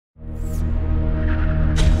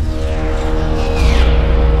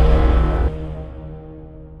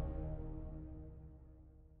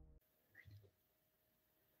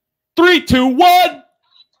3, 2, 1.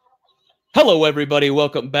 Hello, everybody.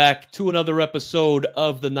 Welcome back to another episode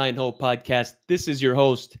of the Nine Hole Podcast. This is your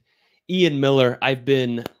host, Ian Miller. I've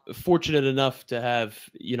been fortunate enough to have,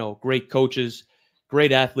 great coaches,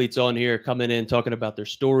 great athletes on here coming in, talking about their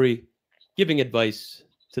story, giving advice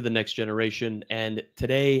to the next generation. And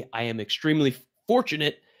today I am extremely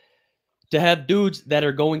fortunate to have dudes that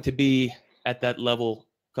are going to be at that level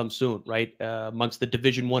come soon, right? Amongst the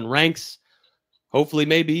Division I ranks, hopefully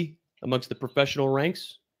maybe amongst the professional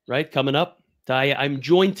ranks, right? Coming up. I'm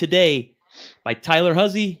joined today by Tyler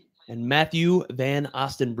Huzzy and Matthew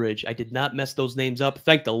VanOstenbridge. I did not mess those names up.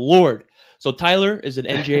 Thank the Lord. So Tyler is an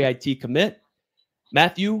NJIT commit.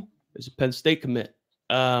 Matthew is a Penn State commit.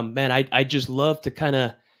 Man, I just love to kind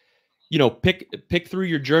of, pick through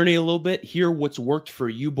your journey a little bit, hear what's worked for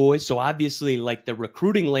you boys. So obviously, like, the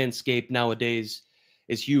recruiting landscape nowadays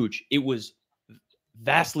is huge. It was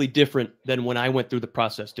vastly different than when I went through the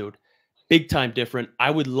process, dude. Big time different. I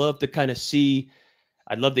would love to kind of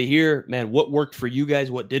I'd love to hear, man, what worked for you guys,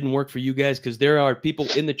 what didn't work for you guys, because there are people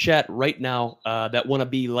in the chat right now that want to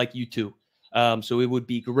be like you two. So it would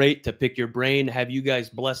be great to pick your brain, have you guys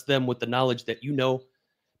bless them with the knowledge that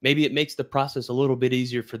maybe it makes the process a little bit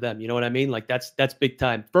easier for them. You know what I mean? Like that's big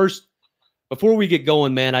time. First, before we get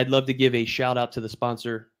going, man, I'd love to give a shout out to the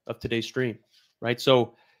sponsor of today's stream, right?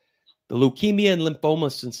 So the Leukemia and Lymphoma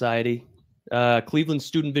Society, Cleveland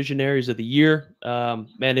Student Visionaries of the Year.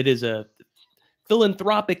 Man, it is a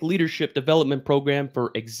philanthropic leadership development program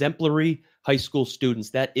for exemplary high school students.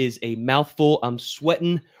 That is a mouthful. I'm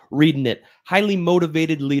sweating reading it. Highly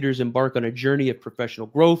motivated leaders embark on a journey of professional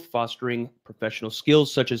growth, fostering professional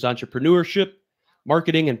skills such as entrepreneurship,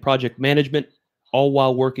 marketing, and project management, all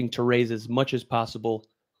while working to raise as much as possible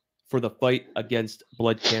for the fight against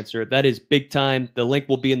blood cancer. That is big time. The link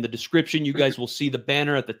will be in the description. You guys will see the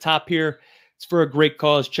banner at the top here. It's for a great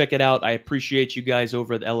cause. Check it out. I appreciate you guys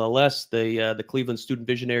over at LLS, the Cleveland Student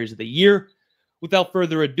Visionaries of the Year. Without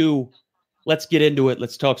further ado, let's get into it.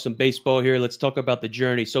 Let's talk some baseball here. Let's talk about the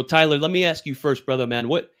journey. So, Tyler, let me ask you first, brother, man.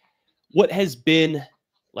 What has been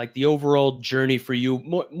like the overall journey for you?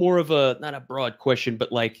 More of a, not a broad question,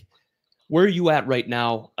 but like, where are you at right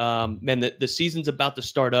now? Man, the season's about to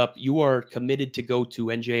start up. You are committed to go to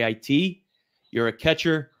NJIT. You're a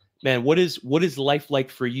catcher. Man, what is life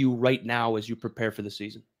like for you right now as you prepare for the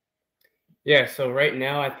season? Yeah, so right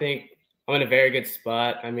now I think I'm in a very good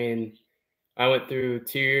spot. I mean, I went through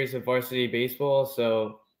 2 years of varsity baseball,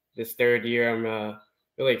 so this third year I'm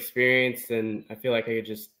really experienced, and I feel like I could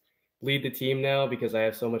just lead the team now because I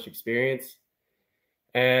have so much experience.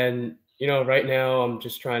 And, right now I'm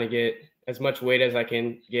just trying to get as much weight as I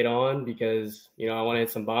can get on because, I want to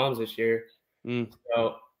hit some bombs this year.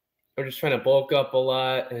 So I'm just trying to bulk up a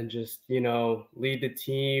lot and just, lead the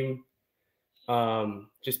team,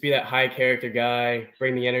 just be that high character guy,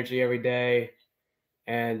 bring the energy every day.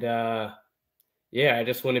 And, I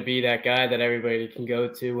just want to be that guy that everybody can go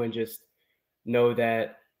to and just know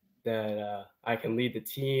that I can lead the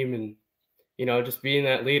team and, just being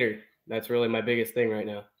that leader. That's really my biggest thing right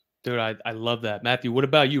now. Dude, I love that. Matthew, what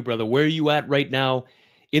about you, brother? Where are you at right now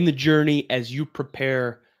in the journey as you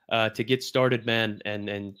prepare to get started, man,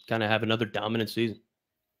 and kind of have another dominant season?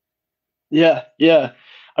 Yeah.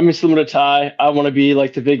 I mean, similar to Ty, I want to be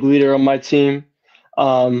like the big leader on my team.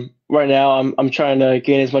 Right now, I'm trying to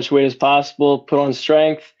gain as much weight as possible, put on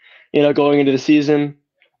strength, going into the season.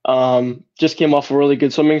 Just came off a really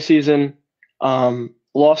good swimming season.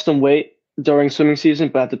 Lost some weight during swimming season,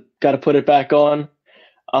 but got to put it back on.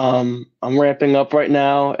 I'm ramping up right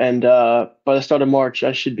now, and by the start of March,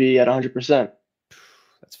 I should be at 100%.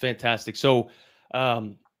 That's fantastic. So,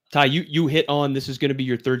 Ty, you hit on this is going to be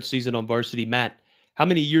your third season on varsity. Matt, how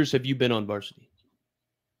many years have you been on varsity?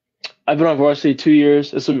 I've been on varsity 2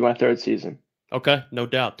 years. This will be my third season. Okay, no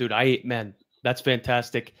doubt, dude. Man, that's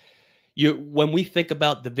fantastic. When we think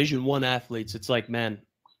about Division I athletes, it's like, man,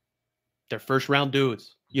 they're first round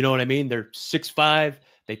dudes. You know what I mean? They're 6'5".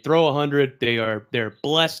 They throw 100. They're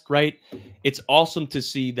blessed, right? It's awesome to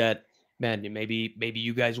see that, man. Maybe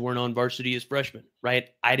you guys weren't on varsity as freshmen, right?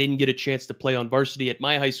 I didn't get a chance to play on varsity at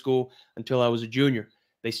my high school until I was a junior.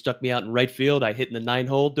 They stuck me out in right field. I hit in the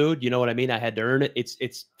 9-hole, dude. You know what I mean? I had to earn it.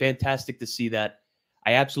 It's fantastic to see that.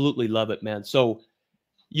 I absolutely love it, man. So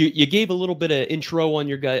you gave a little bit of intro on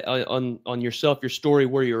your guy on yourself, your story,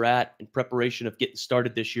 where you're at in preparation of getting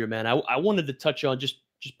started this year, man. I wanted to touch on just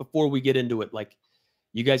before we get into it, like,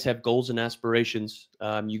 you guys have goals and aspirations.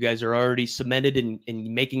 You guys are already cemented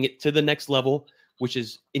in making it to the next level, which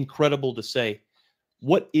is incredible to say.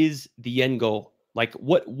 What is the end goal? Like,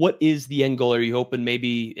 what is the end goal? Are you hoping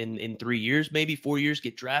maybe in 3 years, maybe 4 years,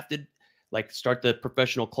 get drafted? like start the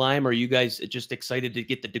professional climb? Or are you guys just excited to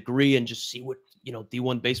get the degree and just see what,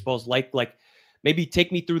 D1 baseball is like? Like, maybe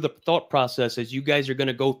take me through the thought process as you guys are going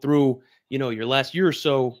to go through, your last year or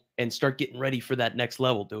so and start getting ready for that next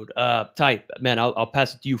level, dude. Ty, man, I'll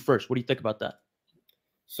pass it to you first. What do you think about that?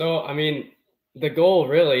 So, I mean, the goal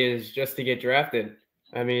really is just to get drafted.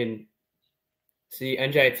 I mean, see,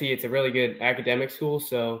 NJIT, it's a really good academic school.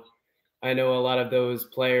 So I know a lot of those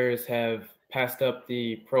players have passed up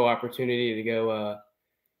the pro opportunity to go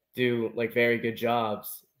do like very good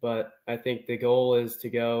jobs. But I think the goal is to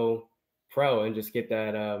go pro and just get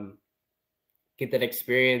that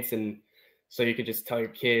experience, and so you could just tell your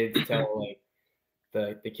kids, tell like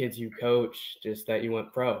the kids you coach, just that you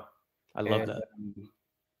went pro. I love that.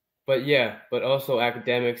 But also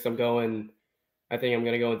academics. I think I'm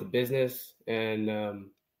gonna go into business, and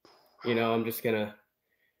I'm just gonna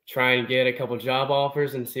try and get a couple job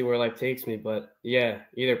offers and see where life takes me. But yeah,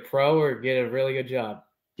 either pro or get a really good job.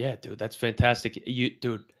 Yeah, dude, that's fantastic. You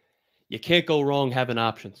can't go wrong having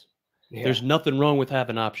options. Yeah. There's nothing wrong with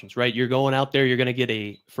having options, right? You're going out there, you're going to get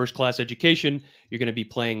a first-class education. You're going to be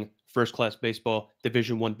playing first-class baseball,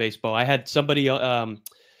 Division I baseball. I had somebody,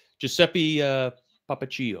 Giuseppe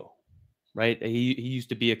Papaccio, right? He used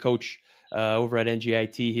to be a coach over at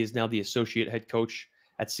NJIT. He is now the associate head coach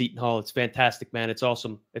at Seton Hall. It's fantastic, man. It's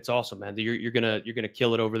awesome. It's awesome, man. You're gonna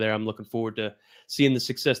kill it over there. I'm looking forward to seeing the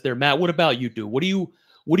success there. Matt, what about you, dude? What are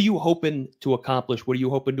you hoping to accomplish? What are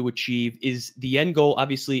you hoping to achieve? Is the end goal?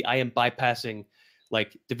 Obviously, I am bypassing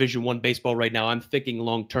like Division I baseball right now. I'm thinking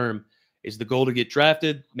long term. Is the goal to get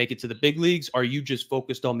drafted, make it to the big leagues? Are you just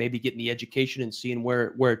focused on maybe getting the education and seeing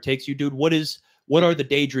where it takes you, dude? What are the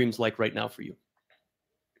daydreams like right now for you?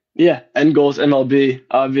 Yeah, end goals MLB.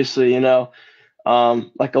 Obviously,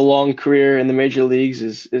 like a long career in the major leagues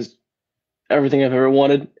is everything I've ever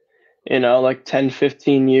wanted. Like 10,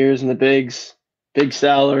 15 years in the bigs, big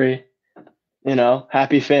salary,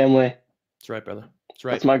 happy family. That's right, brother. That's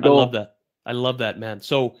right. That's my goal. I love that, man.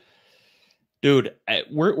 So, dude,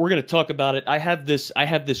 we're going to talk about it. I have this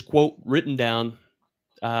quote written down.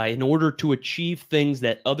 In order to achieve things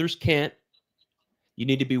that others can't, you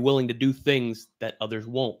need to be willing to do things that others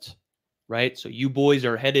won't, right? So you boys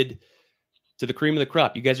are headed to the cream of the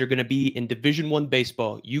crop. You guys are going to be in Division I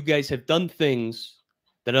baseball. You guys have done things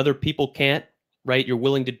that other people can't, right? You're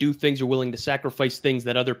willing to do things. You're willing to sacrifice things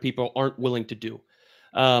that other people aren't willing to do.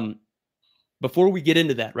 Before we get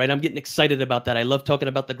into that, right, I'm getting excited about that. I love talking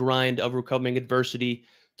about the grind, overcoming adversity,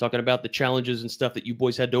 talking about the challenges and stuff that you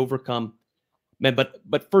boys had to overcome. Man,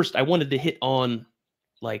 but first, I wanted to hit on,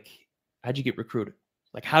 like, how'd you get recruited?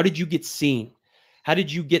 Like, how did you get seen? How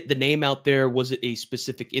did you get the name out there? Was it a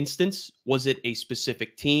specific instance? Was it a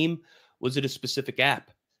specific team? Was it a specific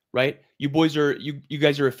app? Right? You boys are you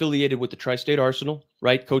guys are affiliated with the Tri-State Arsenal,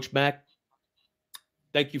 right? Coach Mac,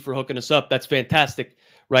 thank you for hooking us up. That's fantastic,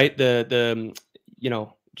 right? What am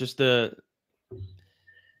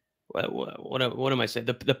I saying?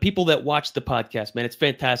 The people that watch the podcast, man, it's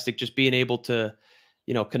fantastic. Just being able to,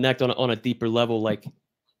 connect on a deeper level. Like,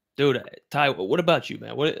 dude, Ty, what about you,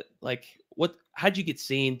 man? How'd you get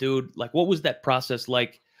seen, dude? Like, what was that process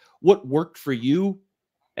like? What worked for you?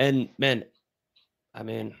 And man, I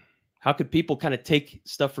mean, how could people kind of take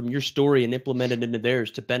stuff from your story and implement it into theirs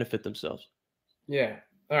to benefit themselves? Yeah.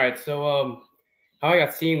 All right. So, how I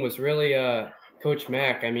got seen was really Coach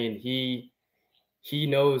Mac. I mean, he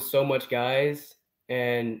knows so much guys,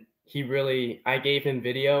 and I gave him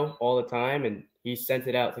video all the time, and he sent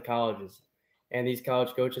it out to colleges. And these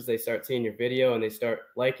college coaches, they start seeing your video and they start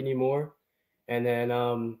liking you more. And then,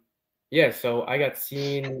 so I got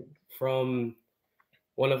seen from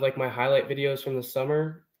one of like my highlight videos from the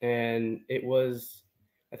summer, and it was,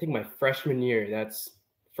 I think, my freshman year. That's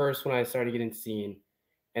first when I started getting seen.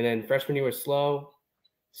 And then freshman year was slow.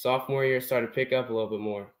 Sophomore year started to pick up a little bit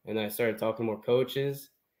more, and I started talking to more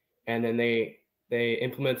coaches. And then they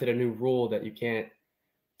implemented a new rule that you can't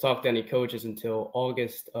talk to any coaches until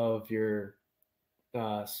August of your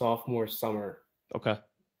sophomore summer. Okay.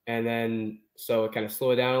 And then so it kind of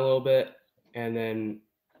slowed down a little bit, and then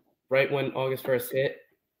right when August 1st hit,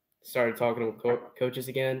 started talking to coaches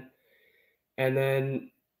again. And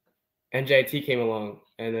then NJIT came along,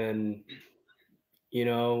 and then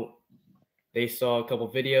they saw a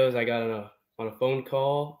couple videos. I got on a phone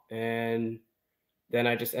call, and then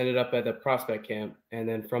I just ended up at the prospect camp. And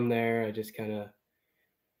then from there, I just kind of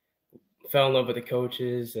fell in love with the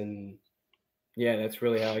coaches, and yeah, that's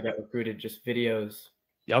really how I got recruited, just videos.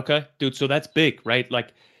 Okay, dude. So that's big, right?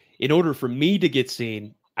 Like, in order for me to get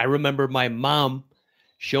seen, I remember my mom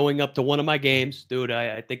showing up to one of my games, dude.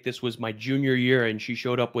 I think this was my junior year, and she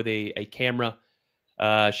showed up with a camera.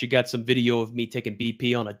 She got some video of me taking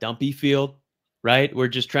BP on a dumpy field, right? We're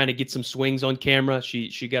just trying to get some swings on camera.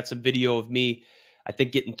 She got some video of me, I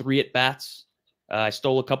think, getting 3 at bats. I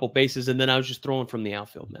stole a couple bases, and then I was just throwing from the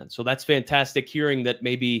outfield, man. So that's fantastic hearing that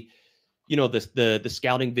maybe, the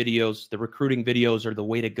scouting videos, the recruiting videos are the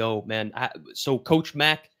way to go, man. So Coach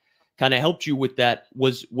Mack kind of helped you with that.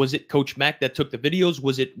 Was it Coach Mack that took the videos?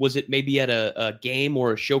 Was it maybe at a game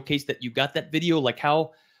or a showcase that you got that video? Like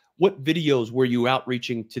what videos were you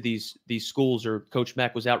outreaching to these schools, or Coach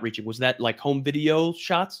Mack was outreaching? Was that like home video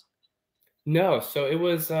shots? No, so it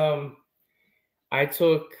was I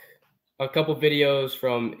took a couple videos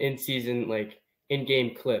from in-season, like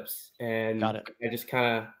in-game clips, and Got it. I just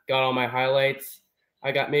kind of got all my highlights.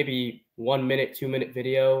 I got maybe 1 minute, 2 minute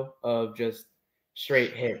video of just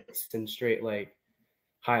straight hits and straight like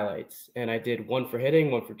highlights, and I did one for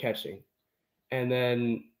hitting, one for catching, and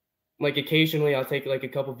then like occasionally I'll take like a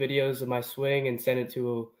couple videos of my swing and send it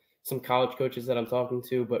to some college coaches that I'm talking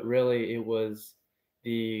to, but really it was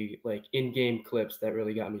the like in-game clips that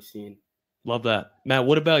really got me seen. Love that. Matt,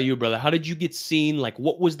 what about you, brother? How did you get seen? Like,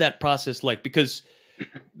 what was that process like? Because,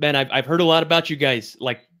 man, I've heard a lot about you guys.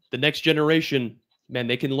 Like, the next generation, man,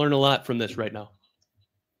 they can learn a lot from this right now.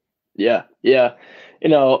 Yeah.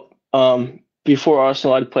 Before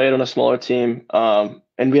Arsenal, I'd played on a smaller team,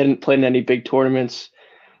 and we hadn't played in any big tournaments.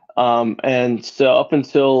 And so up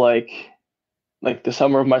until like the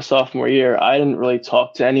summer of my sophomore year, I didn't really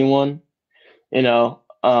talk to anyone,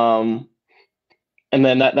 and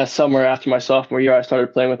then that summer after my sophomore year, I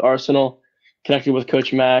started playing with Arsenal, connected with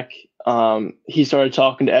Coach Mack. He started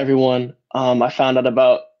talking to everyone. I found out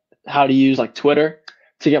about how to use like Twitter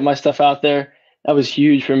to get my stuff out there. That was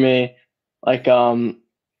huge for me. Like, I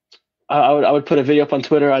would put a video up on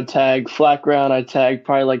Twitter. I'd tag Flat Ground. I'd tag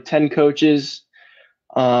probably like 10 coaches.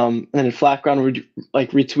 And then Flat Ground would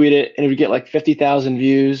like retweet it, and it would get like 50,000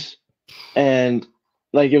 views. And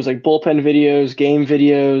like it was like bullpen videos, game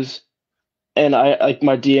videos, and I like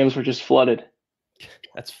my DMs were just flooded.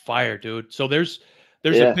 That's fire, dude. So there's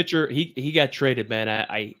Yeah. a pitcher. He got traded, man.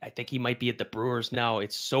 I think he might be at the Brewers now.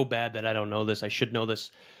 It's so bad that I don't know this. I should know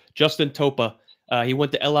this. Justin Topa. He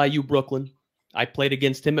went to LIU Brooklyn. I played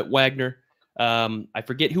against him at Wagner. I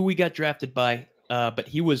forget who we got drafted by, but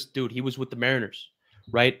he was with the Mariners,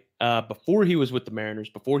 right? Before he was with the Mariners,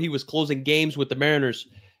 before he was closing games with the Mariners,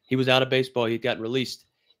 he was out of baseball. He got released.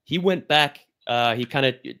 He went back. He kind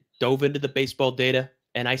of dove into the baseball data,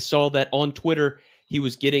 and I saw that on Twitter he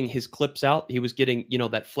was getting his clips out. He was getting,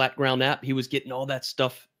 that Flat Ground app. He was getting all that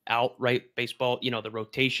stuff out, right? Baseball, the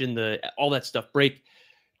rotation, all that stuff break.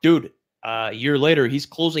 Dude, a year later, he's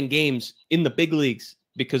closing games in the big leagues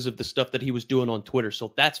because of the stuff that he was doing on Twitter.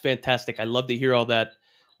 So that's fantastic. I love to hear all that.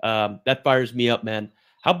 That fires me up, man.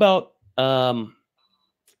 How about,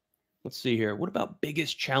 let's see here. What about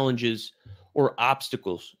biggest challenges or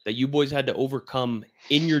obstacles that you boys had to overcome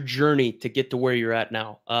in your journey to get to where you're at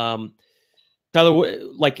now? Tyler,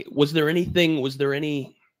 like, was there any,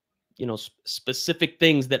 specific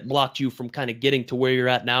things that blocked you from kind of getting to where you're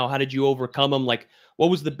at now? How did you overcome them? Like, what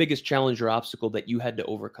was the biggest challenge or obstacle that you had to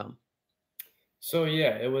overcome? So,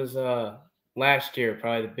 yeah, it was last year,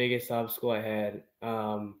 probably the biggest obstacle I had.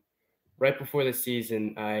 Right before the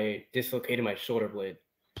season, I dislocated my shoulder blade.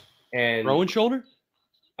 And throwing shoulder?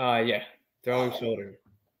 Yeah, throwing shoulder.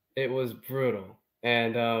 It was brutal.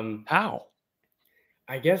 And how?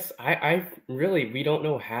 I guess I really, we don't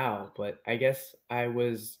know how, but I guess I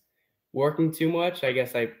was working too much. I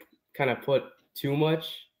guess I kind of put too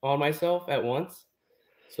much on myself at once.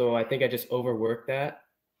 So I think I just overworked that.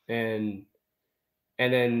 And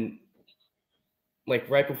then like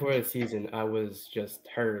right before the season, I was just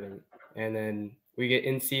hurting. And then we get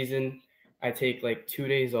in season, I take like 2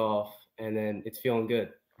 days off, and then it's feeling good.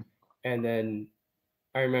 And then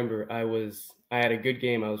I remember I had a good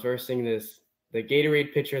game. I was versing the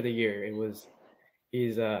Gatorade pitcher of the year.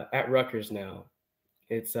 He's at Rutgers now.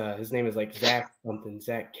 It's his name is like Zach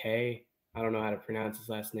K. I don't know how to pronounce his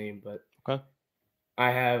last name, but okay.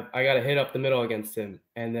 I got a hit up the middle against him,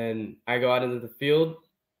 and then I go out into the field.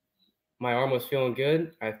 My arm was feeling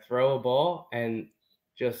good. I throw a ball, and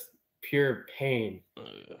just pure pain.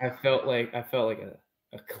 I felt like a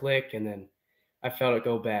click, and then I felt it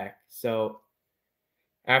go back. So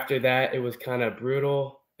after that, it was kind of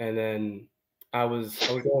brutal, and then I was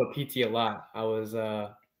going to PT a lot. I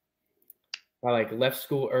like left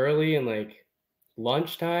school early and like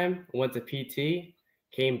lunchtime, went to PT,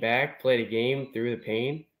 came back, played a game through the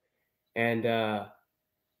pain. And I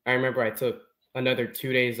remember I took another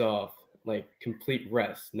 2 days off, like complete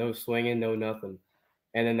rest, no swinging, no nothing.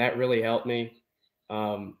 And then that really helped me.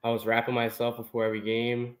 I was wrapping myself before every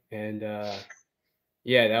game, and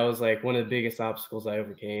Yeah, that was like one of the biggest obstacles I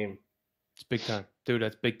overcame. It's big time, dude.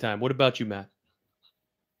 That's big time. What about you, Matt?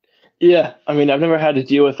 Yeah, I mean, I've never had to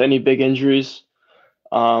deal with any big injuries,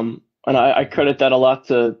 and I credit that a lot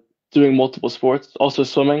to doing multiple sports, also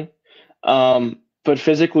swimming. But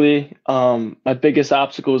physically, my biggest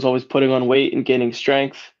obstacle was always putting on weight and gaining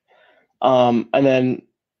strength. And then,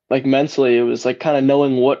 like mentally, it was like kind of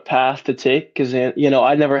knowing what path to take because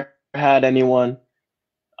I never had anyone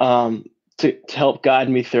to help guide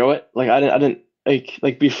me through it. Like I didn't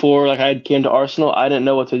like before like I came to Arsenal, I didn't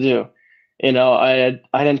know what to do. I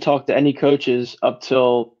didn't talk to any coaches up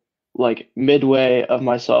till like midway of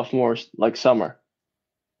my sophomore like summer.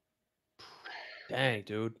 Dang,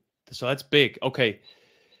 dude. So that's big. Okay.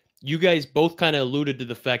 You guys both kind of alluded to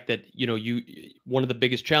the fact that, one of the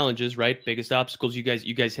biggest challenges, right? Biggest obstacles, you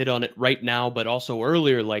guys hit on it right now, but also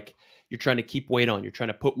earlier, like you're trying to keep weight on. You're trying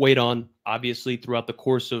to put weight on, obviously, throughout the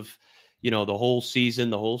course of, the whole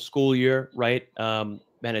season, the whole school year, right? Man,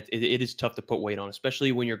 it is tough to put weight on,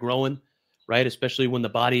 especially when you're growing, right? Especially when the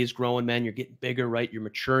body is growing, man, you're getting bigger, right? You're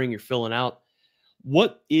maturing, you're filling out.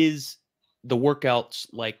 What is the workouts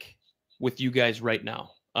like with you guys right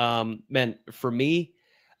now? Man, for me,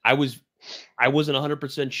 I wasn't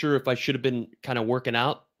 100% sure if I should have been kind of working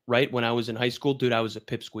out, right? When I was in high school, dude, I was a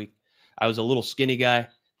pipsqueak. I was a little skinny guy.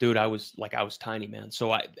 Dude, I was tiny, man.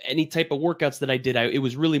 So any type of workouts that I did, it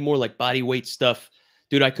was really more like body weight stuff.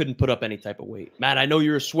 Dude, I couldn't put up any type of weight. Matt, I know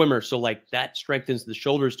you're a swimmer, so like that strengthens the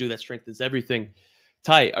shoulders, dude. That strengthens everything.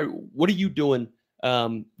 Ty, what are you doing,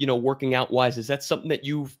 working out wise? Is that something that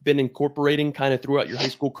you've been incorporating kind of throughout your high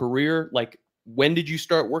school career? Like, when did you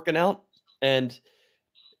start working out? And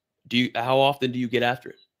how often do you get after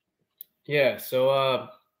it? Yeah, so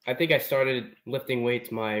I think I started lifting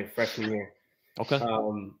weights my freshman year. Okay.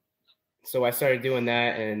 So I started doing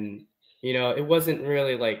that, and it wasn't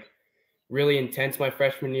really intense my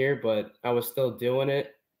freshman year, but I was still doing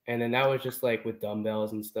it. And then that was just like with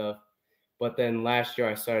dumbbells and stuff. But then last year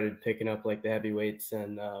I started picking up like the heavy weights,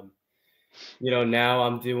 and now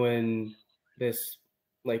I'm doing this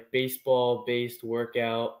like baseball based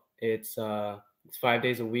workout. It's 5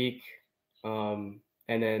 days a week. And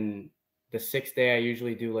then the sixth day I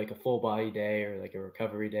usually do like a full body day or like a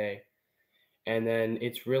recovery day. And then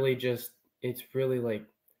it's really like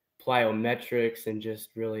plyometrics and just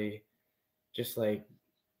really just like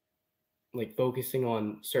focusing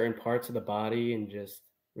on certain parts of the body and just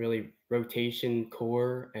really rotation,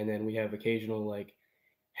 core. And then we have occasional like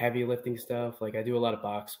heavy lifting stuff. Like I do a lot of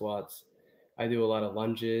box squats. I do a lot of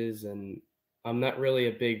lunges, and I'm not really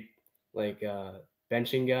a big like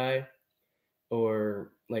benching guy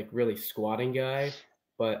or like really squatting guy,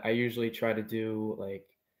 but I usually try to do like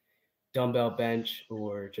dumbbell bench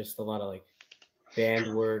or just a lot of like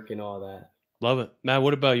band work and all that. Love it. Matt,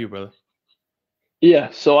 what about you, brother? Yeah,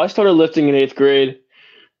 so I started lifting in 8th grade.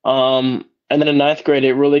 And then in 9th grade,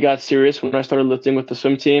 it really got serious when I started lifting with the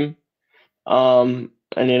swim team. And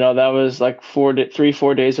that was like 4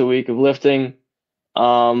 days a week of lifting.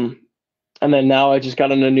 And then now I just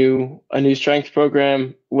got on a new strength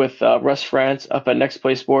program with Russ France up at Next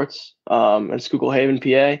Play Sports in Schuylkill Haven,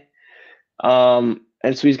 PA.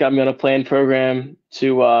 And so he's got me on a planned program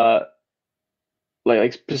to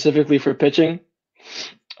like specifically for pitching,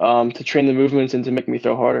 to train the movements and to make me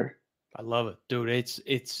throw harder. I love it, dude.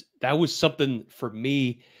 It's that was something for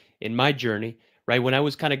me in my journey, right? When I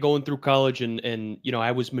was kind of going through college and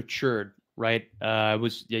I was matured, right? I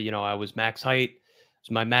was max height, it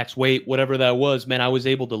was my max weight, whatever that was, man. I was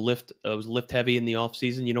able to lift. I was lift heavy in the off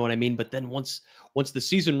season, you know what I mean? But then once the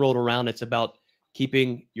season rolled around, it's about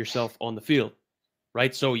keeping yourself on the field,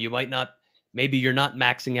 right? So you might not, maybe you're not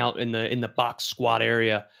maxing out in the box squat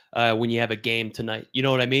area when you have a game tonight. You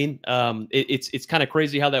know what I mean? It's kind of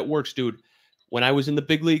crazy how that works, dude. When I was in the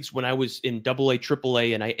big leagues, when I was in AA,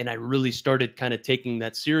 AAA, and I really started kind of taking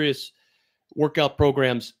that serious workout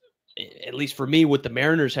programs, at least for me, what the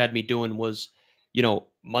Mariners had me doing was,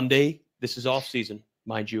 Monday, this is off season,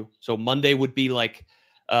 mind you. So Monday would be like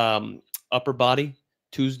upper body.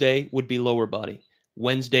 Tuesday would be lower body.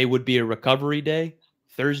 Wednesday would be a recovery day.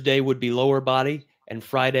 Thursday would be lower body. And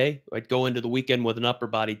Friday, I'd go into the weekend with an upper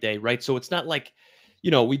body day, right? So it's not like,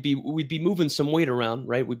 we'd be moving some weight around,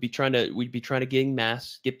 right? We'd be trying to gain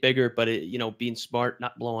mass, get bigger, but being smart,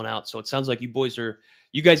 not blowing out. So it sounds like you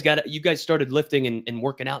guys started lifting and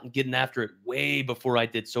working out and getting after it way before I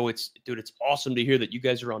did. So it's awesome to hear that you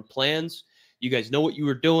guys are on plans. You guys know what you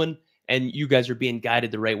were doing, and you guys are being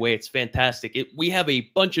guided the right way. It's fantastic. We have a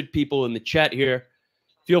bunch of people in the chat here.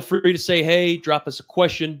 Feel free to say, hey, drop us a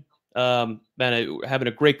question. Man, having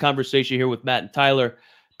a great conversation here with Matt and Tyler.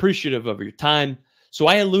 Appreciative of your time. So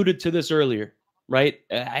I alluded to this earlier, right?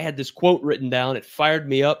 I had this quote written down. It fired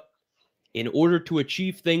me up. In order to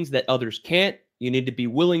achieve things that others can't, you need to be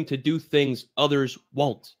willing to do things others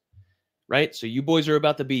won't, right? So you boys are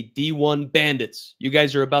about to be D1 bandits. You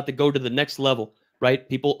guys are about to go to the next level, right?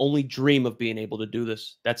 People only dream of being able to do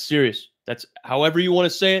this. That's serious. That's however you want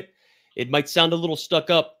to say it. It might sound a little stuck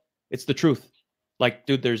up. It's the truth. Like,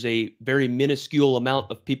 dude, there's a very minuscule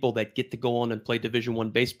amount of people that get to go on and play Division I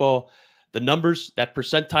baseball. The numbers, that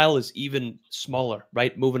percentile is even smaller,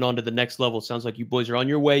 right? Moving on to the next level. Sounds like you boys are on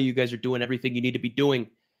your way. You guys are doing everything you need to be doing.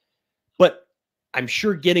 But I'm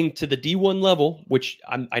sure getting to the D1 level, which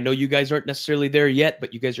I know you guys aren't necessarily there yet,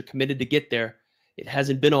 but you guys are committed to get there. It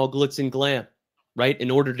hasn't been all glitz and glam, right? In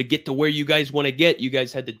order to get to where you guys want to get, you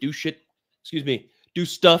guys had to do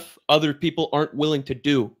stuff other people aren't willing to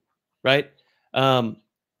do, right?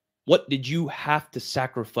 What did you have to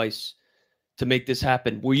sacrifice to make this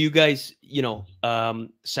happen? Were you guys,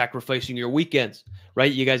 sacrificing your weekends,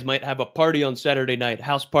 right? You guys might have a party on Saturday night,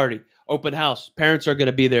 house party, open house. Parents are going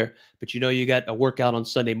to be there, but you got a workout on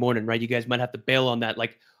Sunday morning, right? You guys might have to bail on that.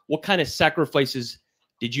 Like, what kind of sacrifices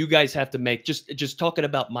did you guys have to make? Just talking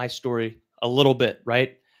about my story a little bit,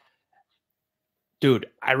 right? Dude,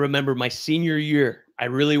 I remember my senior year, I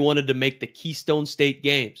really wanted to make the Keystone State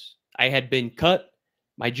games. I had been cut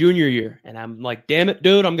my junior year, and I'm like, damn it,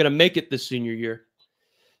 dude, I'm going to make it this senior year.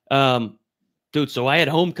 Dude, so I had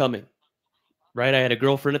homecoming, right? I had a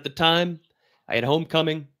girlfriend at the time. I had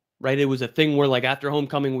homecoming, right? It was a thing where, like, after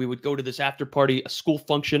homecoming, we would go to this after party, a school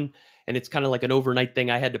function, and it's kind of like an overnight thing.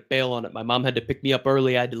 I had to bail on it. My mom had to pick me up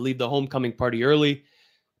early. I had to leave the homecoming party early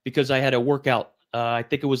because I had a workout. I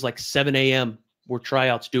think it was like 7 a.m. were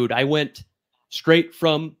tryouts, dude. I went straight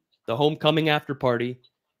from the homecoming after party.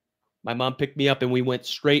 My mom picked me up and we went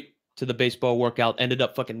straight to the baseball workout, ended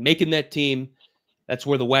up fucking making that team. That's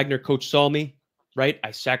where the Wagner coach saw me, right? I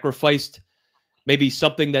sacrificed maybe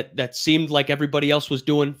something that seemed like everybody else was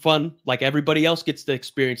doing fun, like everybody else gets to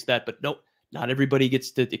experience that. But no, not everybody gets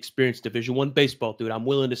to experience Division I baseball, dude. I'm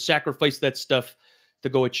willing to sacrifice that stuff to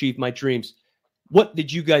go achieve my dreams. What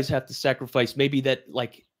did you guys have to sacrifice? Maybe that,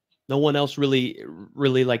 like, no one else really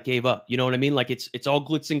like gave up. You know what I mean? Like, it's all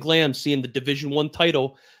glitz and glam seeing the Division I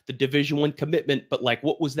title, the Division I commitment, but like,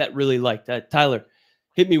 what was that really like? Tyler,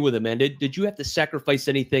 hit me with it, man. Did you have to sacrifice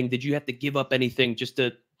anything? Did you have to give up anything just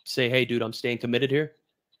to say, hey, dude, I'm staying committed here?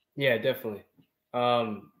 Yeah, definitely.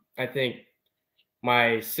 I think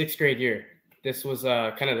my 6th grade year, this was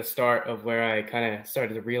kind of the start of where I kind of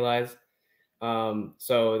started to realize.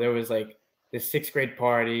 So there was like this 6th grade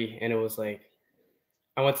party, and it was like,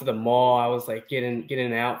 I went to the mall. I was like getting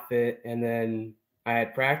an outfit, and then I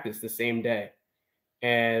had practice the same day.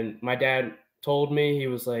 And my dad told me, he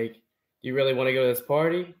was like, "Do you really want to go to this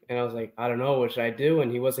party?" And I was like, "I don't know, what should I do?"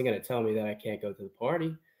 And he wasn't going to tell me that I can't go to the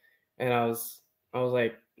party. And I was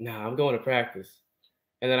like, "Nah, I'm going to practice."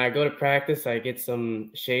 And then I go to practice. I get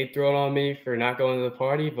some shade thrown on me for not going to the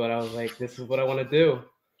party, but I was like, "This is what I want to do."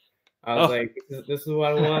 I was like, "This is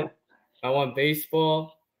what I want. I want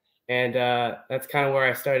baseball." And that's kind of where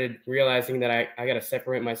I started realizing that I got to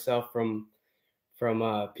separate myself from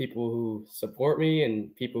people who support me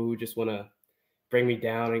and people who just want to bring me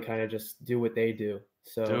down and kind of just do what they do.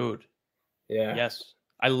 So, dude, yeah. Yes,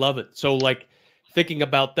 I love it. So, like, thinking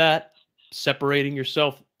about that, separating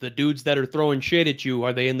yourself, the dudes that are throwing shade at you,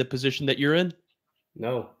 are they in the position that you're in?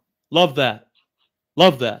 No. Love that.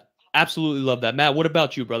 Love that. Absolutely love that. Matt, what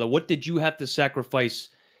about you, brother? What did you have to sacrifice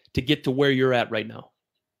to get to where you're at right now?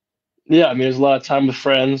 Yeah, I mean, there's a lot of time with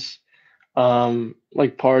friends,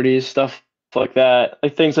 like parties, stuff like that,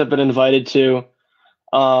 like things I've been invited to.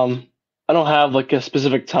 I don't have like a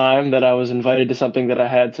specific time that I was invited to something that I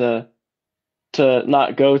had to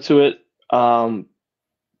not go to it. But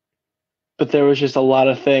there was just a lot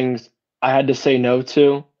of things I had to say no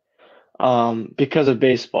to, because of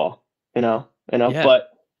baseball, Yeah. but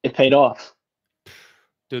it paid off.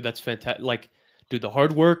 Dude, that's fantastic. Like, dude, the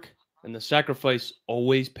hard work and the sacrifice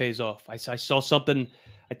always pays off. I saw something,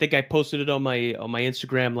 I think I posted it on my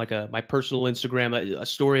Instagram, like my personal Instagram, a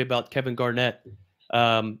story about Kevin Garnett,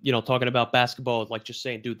 talking about basketball, like just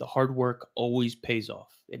saying, dude, the hard work always pays off.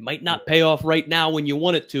 It might not pay off right now when you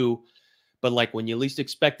want it to, but like when you least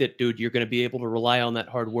expect it, dude, you're going to be able to rely on that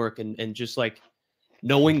hard work and just like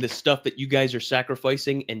knowing the stuff that you guys are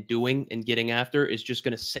sacrificing and doing and getting after is just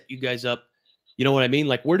going to set you guys up. You know what I mean?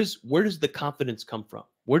 Like, where does the confidence come from?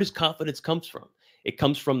 Where does confidence comes from? It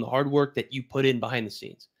comes from the hard work that you put in behind the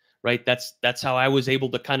scenes, right? That's how I was able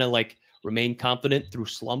to kind of like remain confident through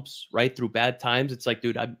slumps, right? Through bad times. It's like,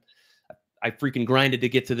 dude, I freaking grinded to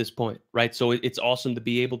get to this point, right? So it's awesome to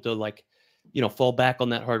be able to like fall back on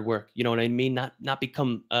that hard work. You know what I mean? Not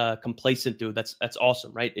become complacent, dude. That's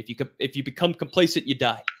awesome, right? If you become complacent, you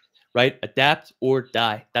die, right? Adapt or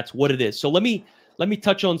die. That's what it is. So let me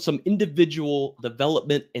touch on some individual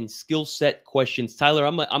development and skill set questions. Tyler,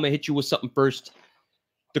 I'm gonna hit you with something first.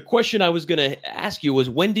 The question I was going to ask you was,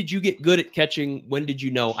 when did you get good at catching? When did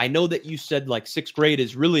you know? I know that you said like 6th grade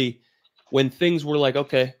is really when things were like,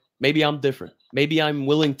 okay, maybe I'm different. Maybe I'm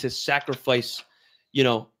willing to sacrifice,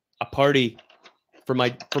 a party for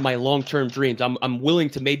my long-term dreams. I'm willing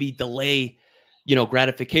to maybe delay,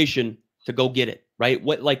 gratification to go get it, right?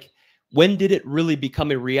 When did it really become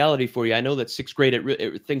a reality for you? I know that 6th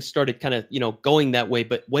grade, things started kind of, going that way,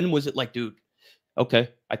 but when was it like, dude, okay,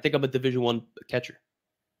 I think I'm a Division I catcher?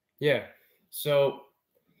 Yeah. So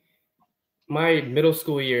my middle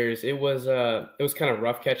school years, it was kind of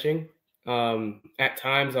rough catching. At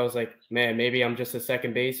times I was like, man, maybe I'm just a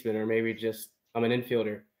second baseman, or maybe just I'm an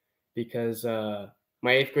infielder, because my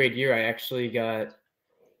 8th grade year,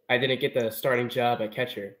 I didn't get the starting job at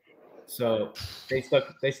catcher. So they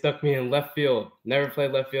stuck me in left field. Never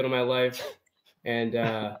played left field in my life. And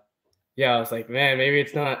yeah, I was like, man, maybe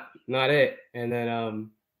it's not it. And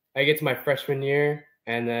then I get to my freshman year,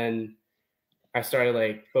 and then I started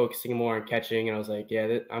like focusing more on catching, and I was like,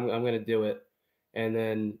 yeah, I'm going to do it. And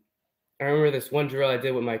then I remember this one drill I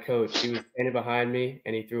did with my coach. He was standing behind me,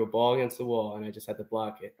 and he threw a ball against the wall, and I just had to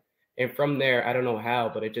block it. And from there, I don't know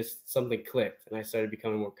how, but something clicked, and I started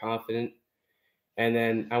becoming more confident. And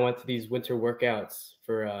then I went to these winter workouts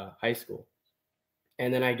for high school.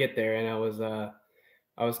 And then I get there, and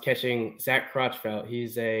I was catching Zach Crotchfeld.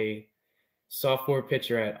 He's a sophomore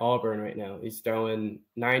pitcher at Auburn right now. He's throwing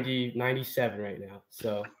 90, 97 right now.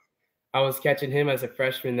 So I was catching him as a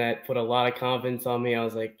freshman. That put a lot of confidence on me. I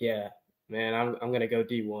was like, yeah, man, I'm going to go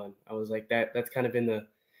D1. I was like, that's kind of been the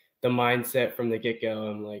mindset from the get-go.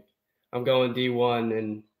 I'm like, I'm going D1,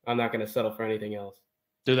 and I'm not going to settle for anything else.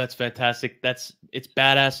 Dude, that's fantastic. It's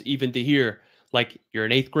badass even to hear. Like, you're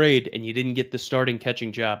in 8th grade and you didn't get the starting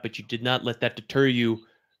catching job, but you did not let that deter you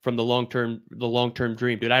from the long-term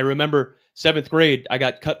dream. Dude, I remember 7th grade, I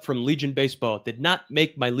got cut from Legion baseball. Did not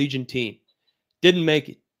make my Legion team. Didn't make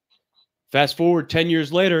it. Fast forward 10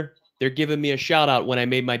 years later, they're giving me a shout out when I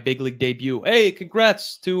made my big league debut. Hey,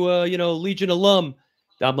 congrats to Legion alum.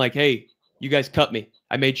 I'm like, hey, you guys cut me.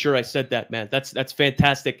 I made sure I said that, man. That's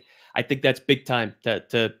fantastic. I think that's big time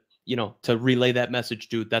to relay that message,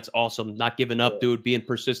 dude. That's awesome. Not giving up, dude. Being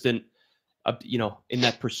persistent, in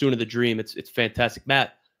that pursuit of the dream. It's fantastic.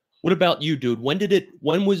 Matt, what about you, dude?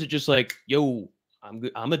 When was it just like, yo,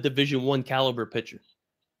 I'm a Division I caliber pitcher?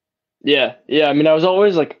 Yeah. I mean, I was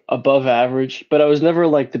always like above average, but I was never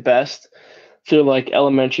like the best through like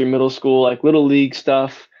elementary, middle school, like little league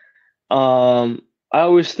stuff. I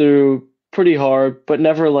always threw pretty hard, but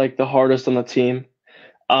never like the hardest on the team.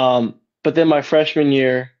 But then my freshman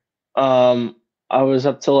year, I was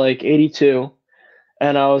up to like 82,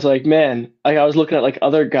 and I was like, man, like I was looking at like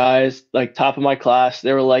other guys, like top of my class,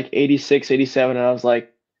 they were like 86, 87, and I was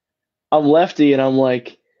like, I'm lefty, and I'm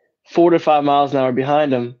like 4 to 5 miles an hour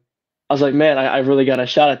behind him. I was like, man, I really got a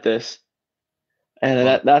shot at this,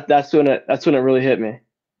 and wow. that's when it really hit me.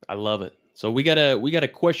 I love it. So we got a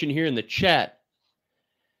question here in the chat.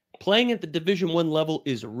 Playing at the Division I level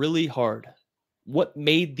is really hard. What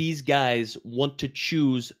made these guys want to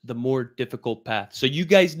choose the more difficult path? So you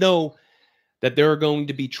guys know that there are going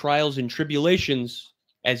to be trials and tribulations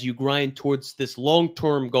as you grind towards this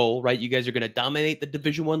long-term goal, right? You guys are going to dominate the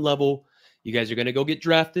Division I level. You guys are going to go get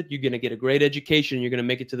drafted. You're going to get a great education. You're going to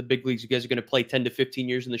make it to the big leagues. You guys are going to play 10 to 15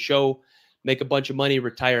 years in the show, make a bunch of money,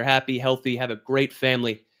 retire happy, healthy, have a great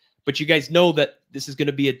family. But you guys know that this is going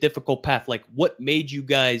to be a difficult path. Like, what made you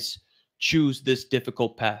guys choose this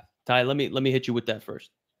difficult path? Ty, let me hit you with that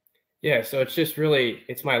first. Yeah, so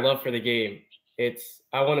it's my love for the game.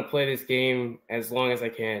 I want to play this game as long as I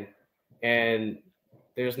can, and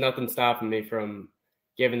there's nothing stopping me from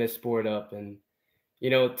giving this sport up. And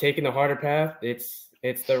taking the harder path, it's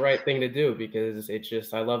the right thing to do, because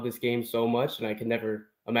I love this game so much, and I can never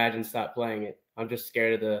imagine stop playing it. I'm just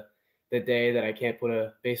scared of the day that I can't put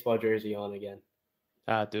a baseball jersey on again.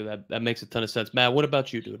 Dude, that makes a ton of sense. Matt, what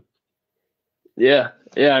about you, dude? Yeah.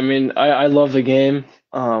 I mean, I love the game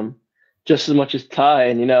just as much as Ty,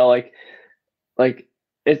 and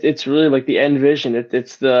it's really like the end vision.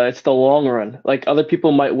 It's the long run. Like, other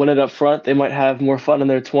people might win it up front, they might have more fun in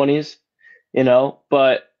their 20s,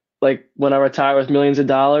 but like when I retire with millions of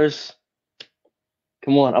dollars,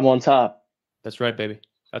 come on, I'm on top. That's right, baby.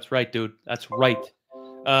 That's right, dude. That's right.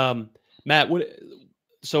 Matt,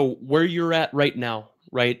 so where you're at right now,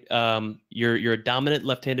 right? You're a dominant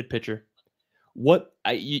left-handed pitcher.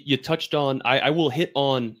 You touched on, I will hit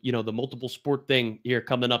on, the multiple sport thing here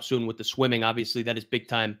coming up soon with the swimming. Obviously, that is big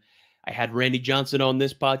time. I had Randy Johnson on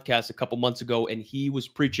this podcast a couple months ago, and he was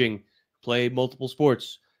preaching, play multiple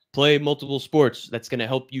sports, play multiple sports. That's going to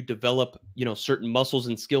help you develop, certain muscles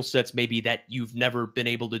and skill sets maybe that you've never been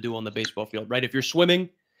able to do on the baseball field, right? If you're swimming,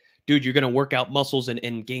 dude, you're going to work out muscles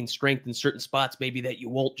and gain strength in certain spots maybe that you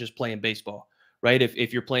won't just playing baseball, right?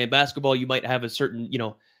 If you're playing basketball, you might have a certain,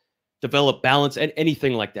 develop balance and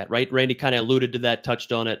anything like that, right? Randy kind of alluded to that,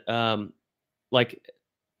 touched on it. Like,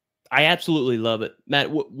 I absolutely love it. Matt,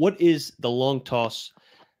 what is the long toss,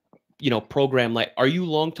 program like? Are you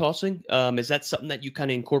long tossing? Is that something that you kind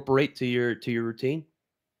of incorporate to your routine?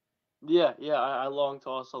 Yeah, I long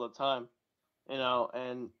toss all the time,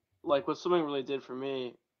 and like what swimming really did for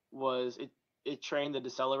me was it trained the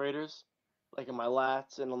decelerators, like in my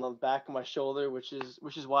lats and on the back of my shoulder, which is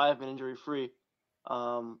why I've been injury free.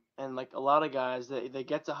 And like a lot of guys, they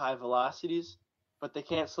get to high velocities, but they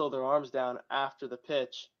can't slow their arms down after the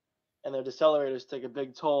pitch, and their decelerators take a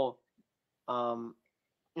big toll. Um,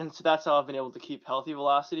 and so that's how I've been able to keep healthy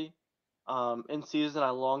velocity. In season, I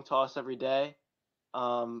long toss every day,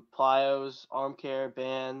 plyos, arm care,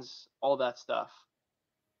 bands, all that stuff.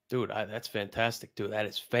 Dude, that's fantastic, dude. That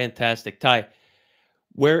is fantastic. Ty,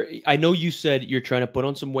 where I know you said you're trying to put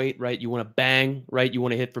on some weight, right? You want to bang, right? You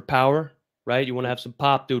want to hit for power, right? You want to have some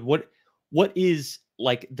pop, dude. What is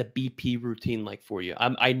like the BP routine like for you?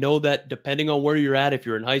 I know that depending on where you're at, if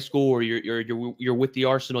you're in high school or you're with the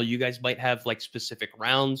Arsenal, you guys might have like specific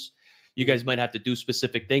rounds. You guys might have to do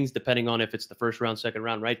specific things depending on if it's the first round, second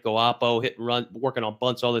round, right? Go oppo, hit and run, working on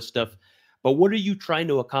bunts, all this stuff. But what are you trying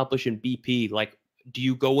to accomplish in BP? Like, do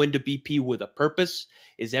you go into BP with a purpose?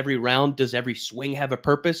 Is every round, does every swing have a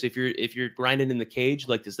purpose? If you're grinding in the cage,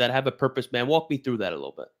 like, does that have a purpose, man? Walk me through that a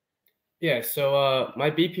little bit. Yeah, so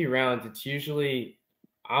my BP rounds, it's usually,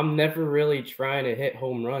 I'm never really trying to hit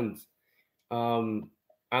home runs.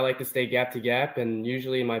 I like to stay gap to gap, and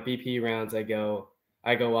usually in my BP rounds, I go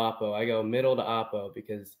oppo. I go middle to oppo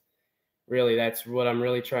because really that's what I'm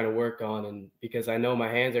really trying to work on, and because I know my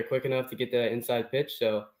hands are quick enough to get that inside pitch,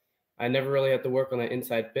 so I never really have to work on that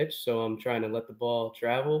inside pitch. So I'm trying to let the ball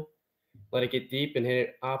travel, let it get deep, and hit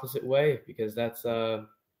it opposite way because that's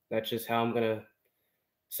just how I'm gonna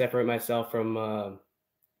separate myself from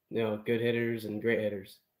good hitters and great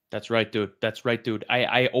hitters. That's right, dude. That's right, dude.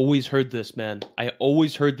 I always heard this, man. I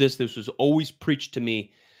always heard this. This was always preached to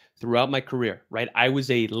me throughout my career, right? I was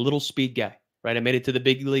a little speed guy, right? I made it to the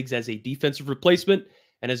big leagues as a defensive replacement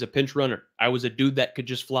and as a pinch runner. I was a dude that could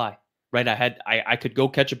just fly, right? I could go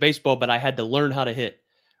catch a baseball, but I had to learn how to hit,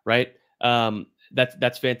 right?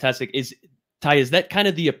 That's fantastic. Ty, is that kind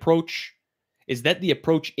of the approach? Is that the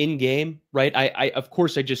approach in game, right? I of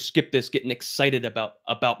course I just skipped this, getting excited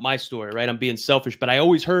about my story, right? I'm being selfish, but I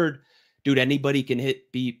always heard, dude, anybody can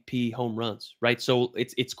hit BP home runs, right? So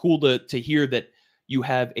it's cool to hear that you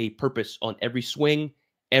have a purpose on every swing,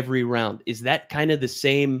 every round. Is that kind of the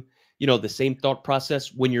same, the same thought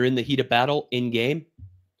process when you're in the heat of battle in game?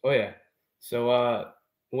 Oh yeah. So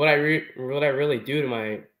what I really do to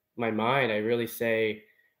my mind, I really say,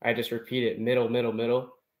 I just repeat it middle, middle,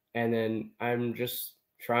 middle. And then I'm just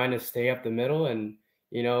trying to stay up the middle. And,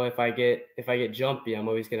 if I get jumpy, I'm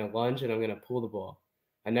always going to lunge and I'm going to pull the ball.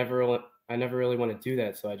 I never really want to do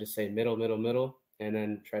that. So I just say middle, middle, middle, and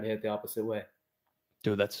then try to hit the opposite way.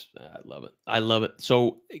 Dude, I love it. I love it.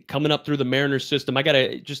 So coming up through the Mariners system, I got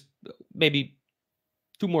to just maybe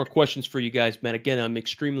two more questions for you guys, man. Again, I'm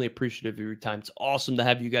extremely appreciative of your time. It's awesome to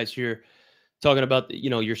have you guys here talking about,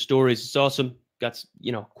 your stories. It's awesome. Got,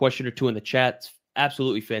 question or two in the chat. It's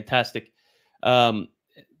absolutely fantastic.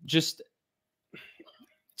 It's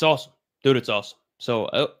awesome, dude. It's awesome. So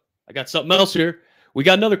I got something else here. We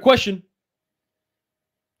got another question.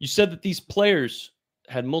 You said that these players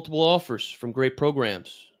had multiple offers from great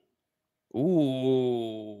programs.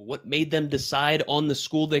 Ooh, what made them decide on the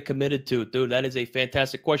school they committed to? Dude, that is a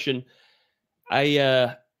fantastic question.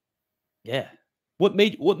 Yeah. What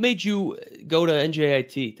made you go to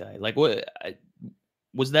NJIT, Ty? Like,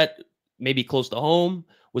 was that maybe close to home?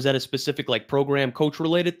 Was that a specific like program coach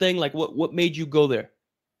related thing? Like what made you go there?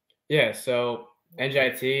 Yeah, so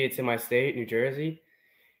NJIT, it's in my state, New Jersey.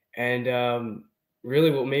 And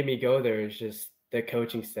really what made me go there is just the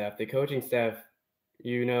coaching staff. The coaching staff,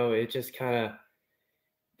 it just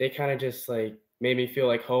they kind of just like made me feel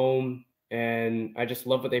like home. And I just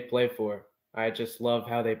love what they play for. I just love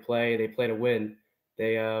how they play. They play to win.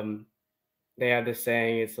 They have this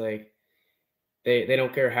saying, it's like, they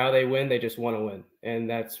don't care how they win, they just want to win. And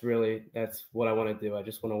that's what I want to do. I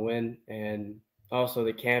just want to win. And also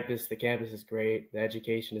the campus is great. The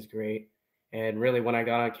education is great. And really, when I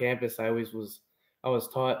got on campus, I was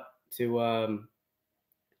taught to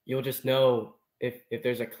you'll just know if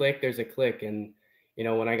there's a click, there's a click. And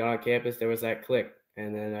when I got on campus, there was that click,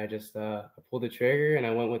 and then I just I pulled the trigger and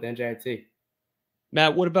I went with NJIT.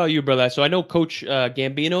 Matt, what about you, brother? So I know Coach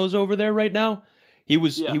Gambino's over there right now. He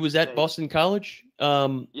was at Boston College,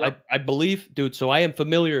 I believe, dude. So I am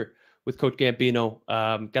familiar with Coach Gambino.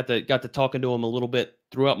 Got to talking to him a little bit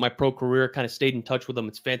throughout my pro career. Kind of stayed in touch with him.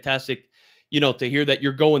 It's fantastic, to hear that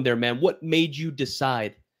you're going there, man. What made you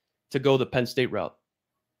decide to go the Penn State route?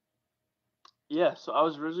 Yeah, so I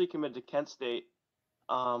was originally committed to Kent State,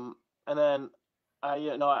 and then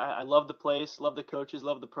I love the place, love the coaches,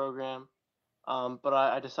 love the program, but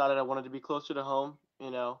I decided I wanted to be closer to home,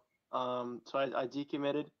 so I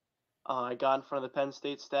decommitted. I got in front of the Penn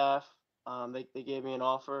State staff. They gave me an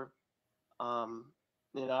offer. I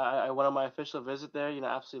went on my official visit there.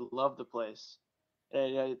 Absolutely loved the place.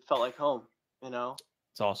 And, it felt like home.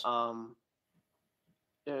 It's awesome.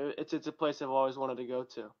 It's a place I've always wanted to go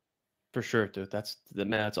to. For sure, dude. That's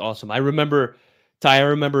awesome. I remember, Ty.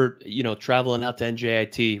 Traveling out to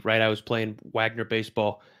NJIT. Right, I was playing Wagner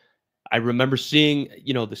baseball. I remember seeing,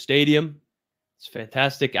 the stadium. It's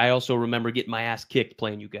fantastic. I also remember getting my ass kicked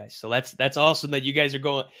playing you guys. So that's awesome that you guys are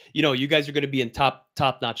going. You guys are going to be in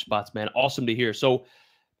top-notch spots, man. Awesome to hear. So,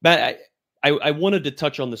 Matt, I wanted to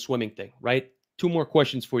touch on the swimming thing, right? 2 more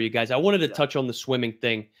questions for you guys. I wanted to touch on the swimming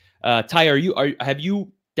thing. Ty, have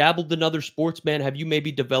you dabbled in other sports, man? Have you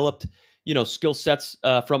maybe developed, skill sets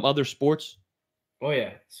from other sports? Oh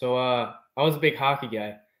yeah. So I was a big hockey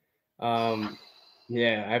guy.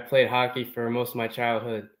 Yeah, I played hockey for most of my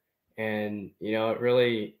childhood, and it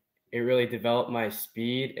really developed my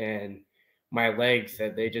speed and my legs.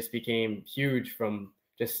 That they just became huge from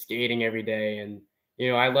just skating every day. And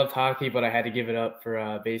I loved hockey, but I had to give it up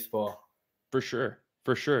for baseball. For sure.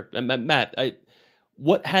 And Matt,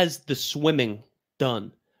 what has the swimming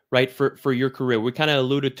done, right, for your career? We kind of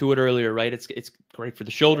alluded to it earlier, right? It's great for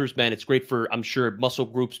the shoulders, man. It's great for, I'm sure, muscle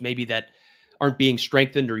groups maybe that aren't being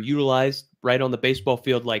strengthened or utilized right on the baseball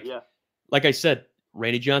field. Like I said,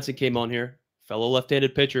 Randy Johnson came on here, fellow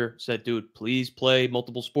left-handed pitcher, said, dude, please play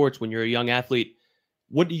multiple sports when you're a young athlete.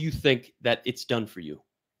 What do you think that it's done for you?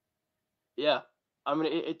 Yeah. I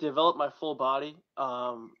mean, it developed my full body,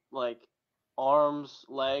 like arms,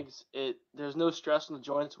 legs. There's no stress on the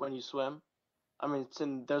joints when you swim. I mean,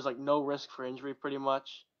 there's like no risk for injury pretty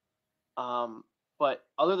much. But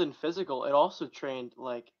other than physical, it also trained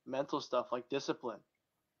like mental stuff, like discipline,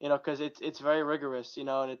 because it's very rigorous,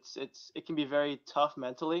 and it can be very tough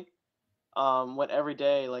mentally. When every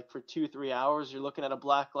day, like for 2-3 hours, you're looking at a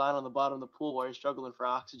black line on the bottom of the pool while you're struggling for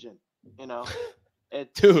oxygen,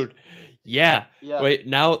 Dude, yeah. Wait,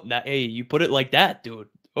 now, hey, you put it like that, dude.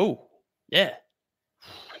 Oh, yeah.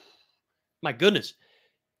 My goodness.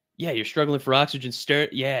 Yeah, you're struggling for oxygen.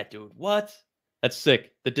 Yeah, dude. What? That's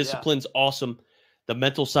sick. The discipline's awesome. The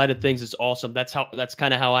mental side of things is awesome. That's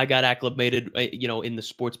kind of how I got acclimated, in the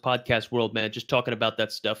sports podcast world, man. Just talking about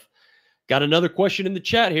that stuff. Got another question in the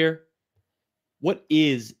chat here. What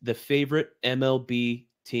is the favorite MLB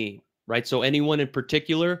team? Right? So anyone in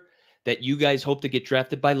particular that you guys hope to get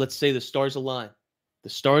drafted by? Let's say the stars align. The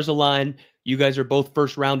stars align. You guys are both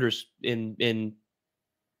first rounders in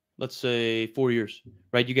let's say 4 years,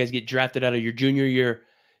 right? You guys get drafted out of your junior year.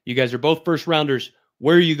 You guys are both first rounders.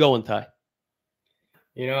 Where are you going, Ty?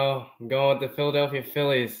 I'm going with the Philadelphia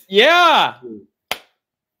Phillies. Yeah.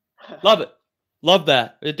 Love it. Love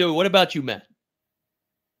that. Dude, what about you, Matt?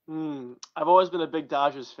 I've always been a big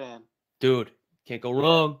Dodgers fan. Dude, can't go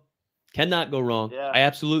wrong. Cannot go wrong. Yeah. I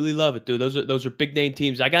absolutely love it, dude. Those are big name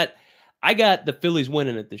teams. I got the Phillies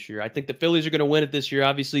winning it this year. I think the Phillies are going to win it this year.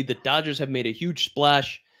 Obviously, the Dodgers have made a huge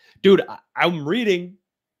splash. Dude, I'm reading,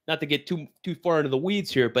 not to get too far into the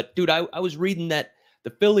weeds here, but dude, I was reading that the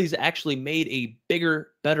Phillies actually made a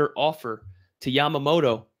bigger, better offer to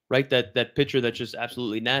Yamamoto, right? That pitcher that's just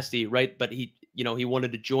absolutely nasty, right? But he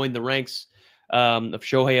wanted to join the ranks of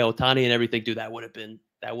Shohei Ohtani and everything. Dude, that would have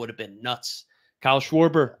been nuts. Kyle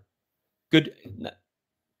Schwarber, good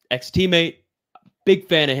ex-teammate, big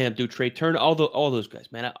fan of him, dude. Trey Turner, all those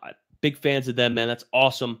guys, man. Big fans of them, man. That's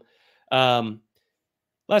awesome.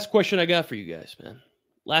 Last question I got for you guys, man.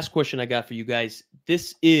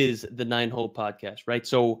 This is the 9-hole podcast, right?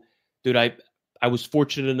 So, dude, I was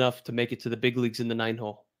fortunate enough to make it to the big leagues in the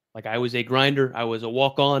 9-hole. Like, I was a grinder. I was a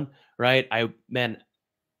walk-on, right?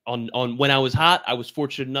 On when I was hot, I was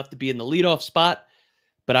fortunate enough to be in the leadoff spot,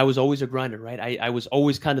 but I was always a grinder, right? I was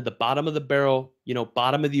always kind of the bottom of the barrel,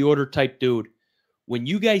 bottom of the order type dude. When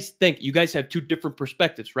you guys have 2 different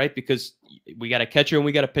perspectives, right? Because we got a catcher and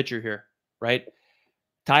we got a pitcher here, right?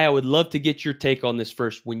 Ty, I would love to get your take on this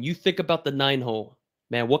first. When you think about the 9-hole,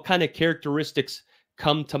 man, what kind of characteristics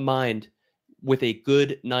come to mind with a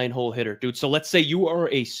good 9-hole hitter, dude? So let's say you are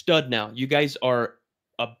a stud now. You guys are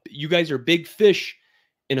big fish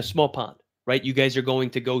in a small pond, right? You guys are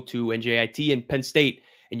going to go to NJIT and Penn State,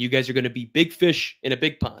 and you guys are going to be big fish in a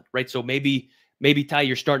big pond, right? So maybe Ty,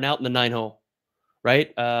 you're starting out in the 9-hole.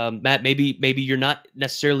 Right, Matt, maybe you're not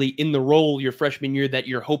necessarily in the role your freshman year that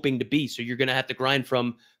you're hoping to be, so you're going to have to grind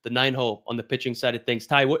from the 9-hole on the pitching side of things.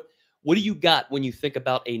 Ty, what do you got when you think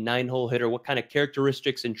about a 9-hole hitter? What kind of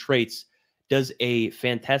characteristics and traits does a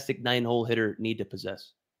fantastic 9-hole hitter need to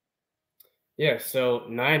possess? Yeah, so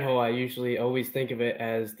 9-hole, I usually always think of it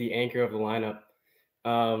as the anchor of the lineup.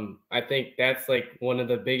 I think that's like one of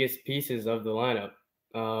the biggest pieces of the lineup.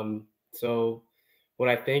 So what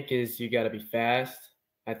I think is you got to be fast.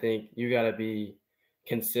 I think you got to be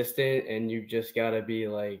consistent, and you just got to be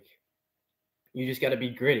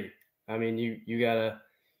gritty. I mean, you got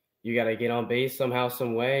to get on base somehow,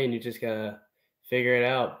 some way, and you just got to figure it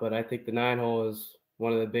out. But I think the 9-hole is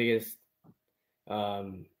one of the biggest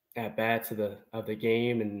at bats of the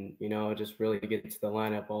game, and just really gets the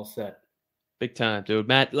lineup all set. Big time, dude.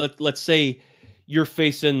 Matt, let's say you're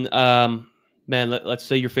facing let's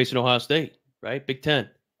say you're facing Ohio State. Right? Big Ten.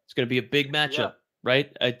 It's going to be a big matchup,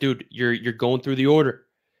 right? Dude, you're going through the order.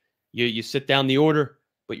 You sit down the order,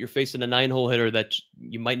 but you're facing a 9-hole hitter that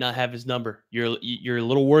you might not have his number. You're a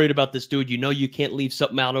little worried about this dude. You can't leave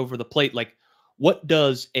something out over the plate. Like, what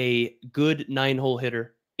does a good 9-hole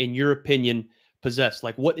hitter, in your opinion, possess?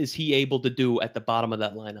 Like, what is he able to do at the bottom of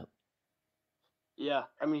that lineup? Yeah,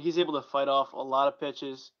 I mean, he's able to fight off a lot of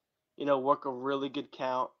pitches, work a really good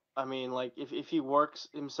count. I mean, like if he works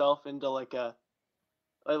himself into let's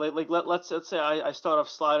say I start off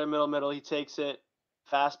slider middle, he takes it,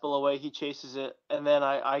 fastball away, he chases it, and then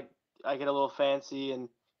I get a little fancy, and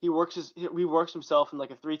he works himself in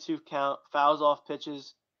like a 3-2 count, fouls off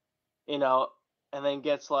pitches, and then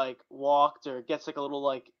gets like walked or gets like a little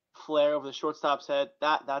like flare over the shortstop's head.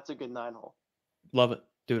 That's a good 9-hole. Love it,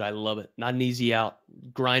 dude. I love it. Not an easy out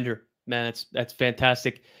grinder, man. That's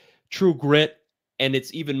fantastic. True grit. And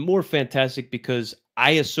it's even more fantastic because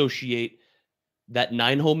I associate that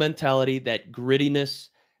 9-hole mentality, that grittiness,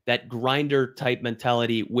 that grinder type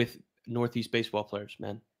mentality with Northeast baseball players,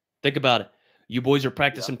 man. Think about it. You boys are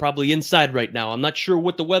practicing probably inside right now. I'm not sure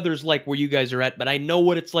what the weather's like where you guys are at, but I know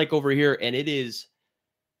what it's like over here, and it is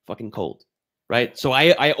fucking cold, right? So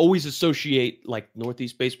I always associate like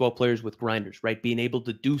Northeast baseball players with grinders, right? Being able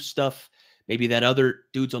to do stuff maybe that other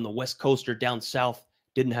dudes on the West Coast or down south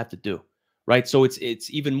didn't have to do. Right. So it's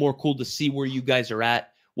even more cool to see where you guys are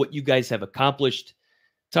at, what you guys have accomplished.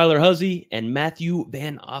 Tyler Huzzy and Matthew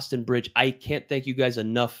VanOstenbridge, I can't thank you guys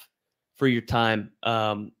enough for your time.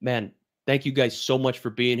 Man, thank you guys so much for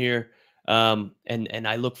being here. And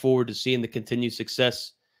I look forward to seeing the continued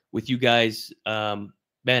success with you guys.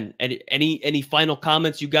 Man, any final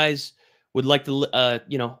comments you guys would like to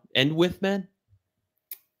end with, man?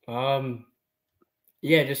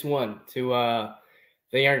 Yeah, just one to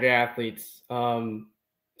the younger athletes.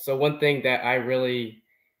 So one thing that I really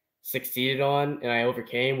succeeded on and I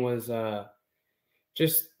overcame was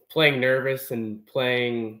just playing nervous and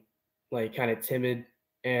playing like kind of timid.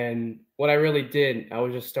 And what I really did, I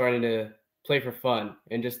was just starting to play for fun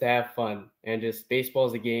and just to have fun, and just baseball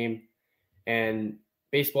is a game, and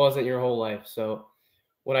baseball isn't your whole life. So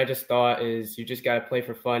what I just thought is you just got to play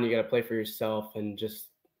for fun. You got to play for yourself and just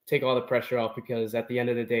take all the pressure off, because at the end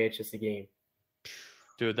of the day, it's just a game.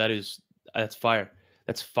 Dude, that's fire.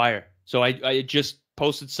 That's fire. So I just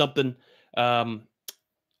posted something on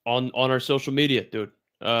our social media, dude.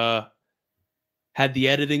 Had the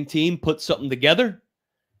editing team put something together,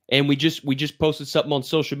 and we just posted something on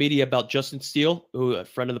social media about Justin Steele, who a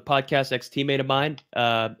friend of the podcast, ex-teammate of mine,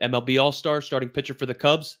 MLB All-Star, starting pitcher for the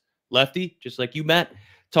Cubs, lefty, just like you, Matt,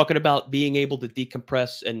 talking about being able to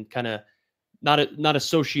decompress and kind of not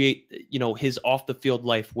associate, his off the field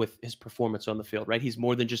life with his performance on the field, right? He's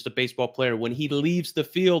more than just a baseball player. When he leaves the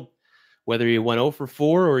field, whether he went 0 for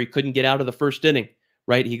 4 or he couldn't get out of the first inning,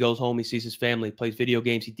 right? He goes home, he sees his family, plays video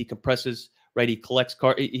games, he decompresses, right? He collects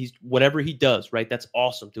cards, he's whatever he does, right? That's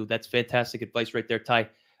awesome, dude. That's fantastic advice right there, Ty.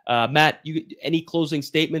 Matt, any closing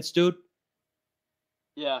statements, dude?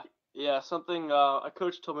 Yeah. Something a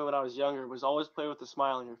coach told me when I was younger was always play with a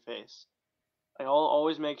smile on your face. Like,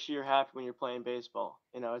 always make sure you're happy when you're playing baseball.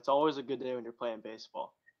 It's always a good day when you're playing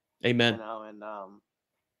baseball. Amen. And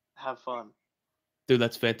have fun. Dude,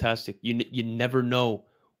 that's fantastic. You never know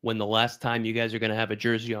when the last time you guys are going to have a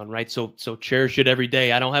jersey on, right? So cherish it every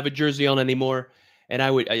day. I don't have a jersey on anymore, and I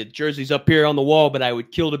would jerseys up here on the wall, but I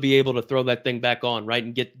would kill to be able to throw that thing back on, right,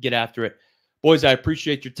 and get after it. Boys, I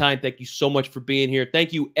appreciate your time. Thank you so much for being here.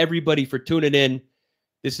 Thank you, everybody, for tuning in.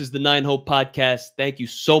 This is the 9 Hope Podcast. Thank you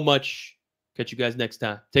so much. Catch you guys next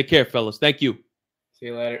time. Take care, fellas. Thank you. See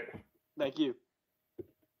you later. Thank you.